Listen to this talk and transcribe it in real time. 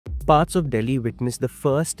parts of Delhi witnessed the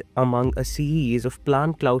first among a series of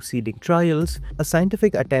planned cloud seeding trials, a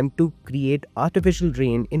scientific attempt to create artificial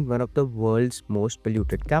rain in one of the world's most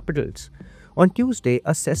polluted capitals. On Tuesday,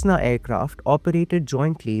 a Cessna aircraft operated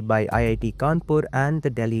jointly by IIT-Kanpur and the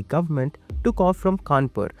Delhi government took off from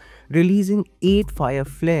Kanpur, releasing 8 fire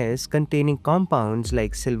flares containing compounds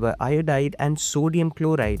like silver iodide and sodium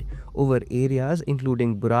chloride over areas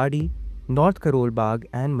including Buradi, North Karol Bagh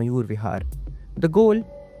and Mayur Vihar. The goal?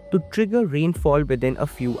 To trigger rainfall within a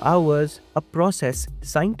few hours, a process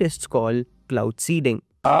scientists call cloud seeding.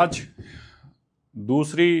 आज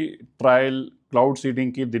दूसरी trial cloud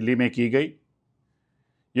seeding की दिल्ली में की गई।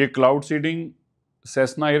 ये cloud seeding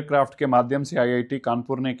Cessna aircraft के माध्यम से आईआईटी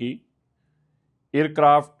कानपुर ने की।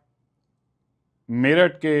 एयरक्राफ्ट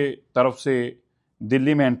मेरठ के तरफ से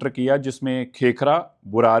दिल्ली में एंटर किया, जिसमें खेखरा,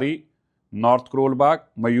 बुरारी, नॉर्थ करोल बाग,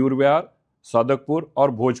 मयूर विहार, सादकपुर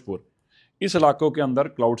और भोजपुर इस इलाकों के अंदर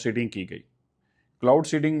क्लाउड सीडिंग की गई। क्लाउड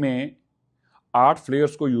सीडिंग में 8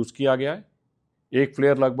 फ्लेयर्स को यूज़ किया गया है। एक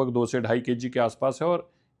फ्लेयर लगभग 2 से 2.5 kg के आसपास है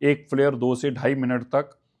और एक फ्लेयर 2 से 2.5 मिनट तक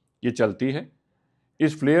ये चलती है।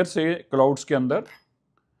 इस फ्लेयर से क्लाउड्स के अंदर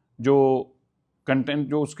जो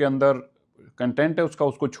उसके अंदर कंटेंट है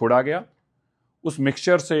उसको छोड़ा गया। उस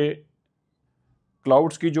मिक्सचर से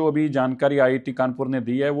क्लाउड्स की जो अभी जानकारी आईआईटी कानपुर ने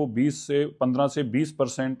दी है वो 15 से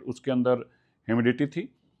 20% उसके अंदर ह्यूमिडिटी थी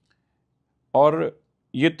और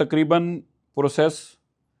ये तकरीबन प्रोसेस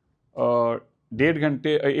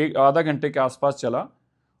 1.5 घंटे के आसपास चला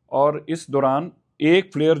और इस दौरान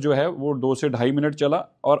एक फ्लेयर जो है वो 2 से 2.5 मिनट चला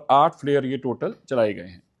और 8 फ्लेयर ये टोटल चलाए गए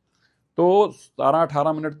हैं। तो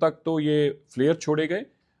 17-18 मिनट तक तो ये फ्लेयर छोड़े गए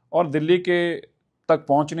और दिल्ली के तक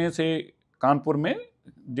पहुंचने से कानपुर में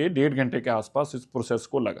 1.5 घंटे के आसपास इस प्रोसेस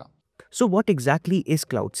को लगा। So what exactly is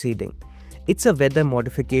cloud seeding? It's a weather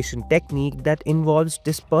modification technique that involves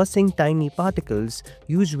dispersing tiny particles,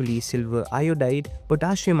 usually silver iodide,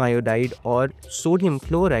 potassium iodide or sodium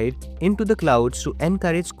chloride, into the clouds to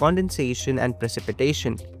encourage condensation and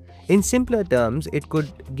precipitation. In simpler terms, it could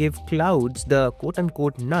give clouds the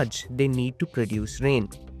quote-unquote nudge they need to produce rain.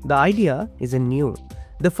 The idea isn't new.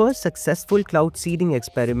 The first successful cloud seeding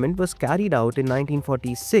experiment was carried out in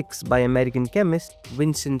 1946 by American chemist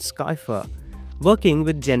Vincent Schaefer, working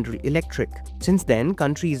with General Electric. Since then,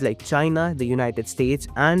 countries like China, the United States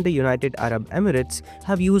and the United Arab Emirates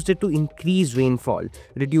have used it to increase rainfall,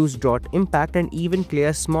 reduce drought impact and even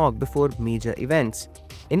clear smog before major events.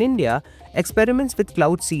 In India, experiments with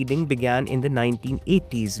cloud seeding began in the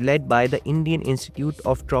 1980s, led by the Indian Institute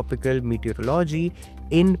of Tropical Meteorology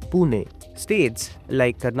in Pune. States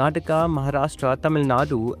like Karnataka, Maharashtra, Tamil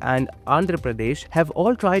Nadu and Andhra Pradesh have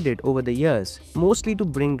all tried it over the years, mostly to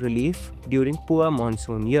bring relief during poor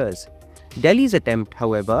monsoon years. Delhi's attempt,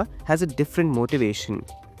 however, has a different motivation: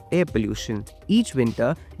 air pollution. Each winter,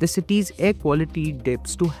 the city's air quality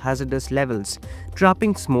dips to hazardous levels,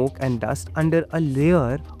 trapping smoke and dust under a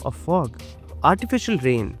layer of fog. Artificial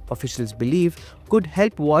rain, officials believe, could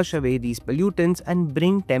help wash away these pollutants and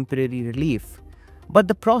bring temporary relief. But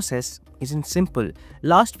the process isn't simple.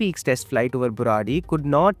 Last week's test flight over Buradi could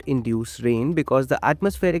not induce rain because the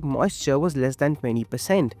atmospheric moisture was less than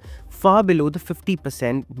 20%, far below the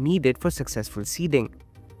 50% needed for successful seeding.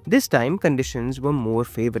 This time, conditions were more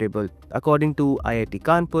favorable. According to IIT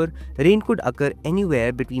Kanpur, rain could occur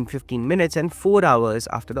anywhere between 15 minutes and 4 hours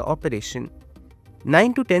after the operation.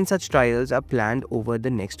 9 to 10 such trials are planned over the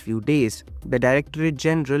next few days. The Directorate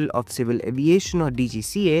General of Civil Aviation or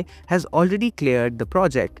DGCA has already cleared the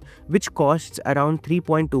project, which costs around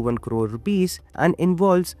 3.21 crore rupees and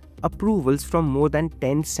involves approvals from more than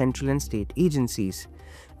 10 central and state agencies.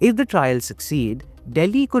 If the trials succeed,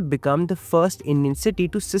 Delhi could become the first Indian city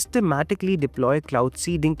to systematically deploy cloud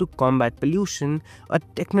seeding to combat pollution, a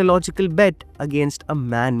technological bet against a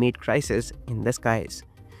man-made crisis in the skies.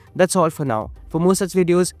 That's all for now. For more such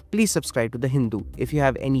videos, please subscribe to The Hindu. If you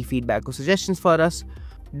have any feedback or suggestions for us,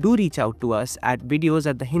 do reach out to us at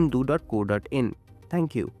videos@thehindu.co.in.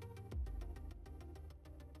 Thank you.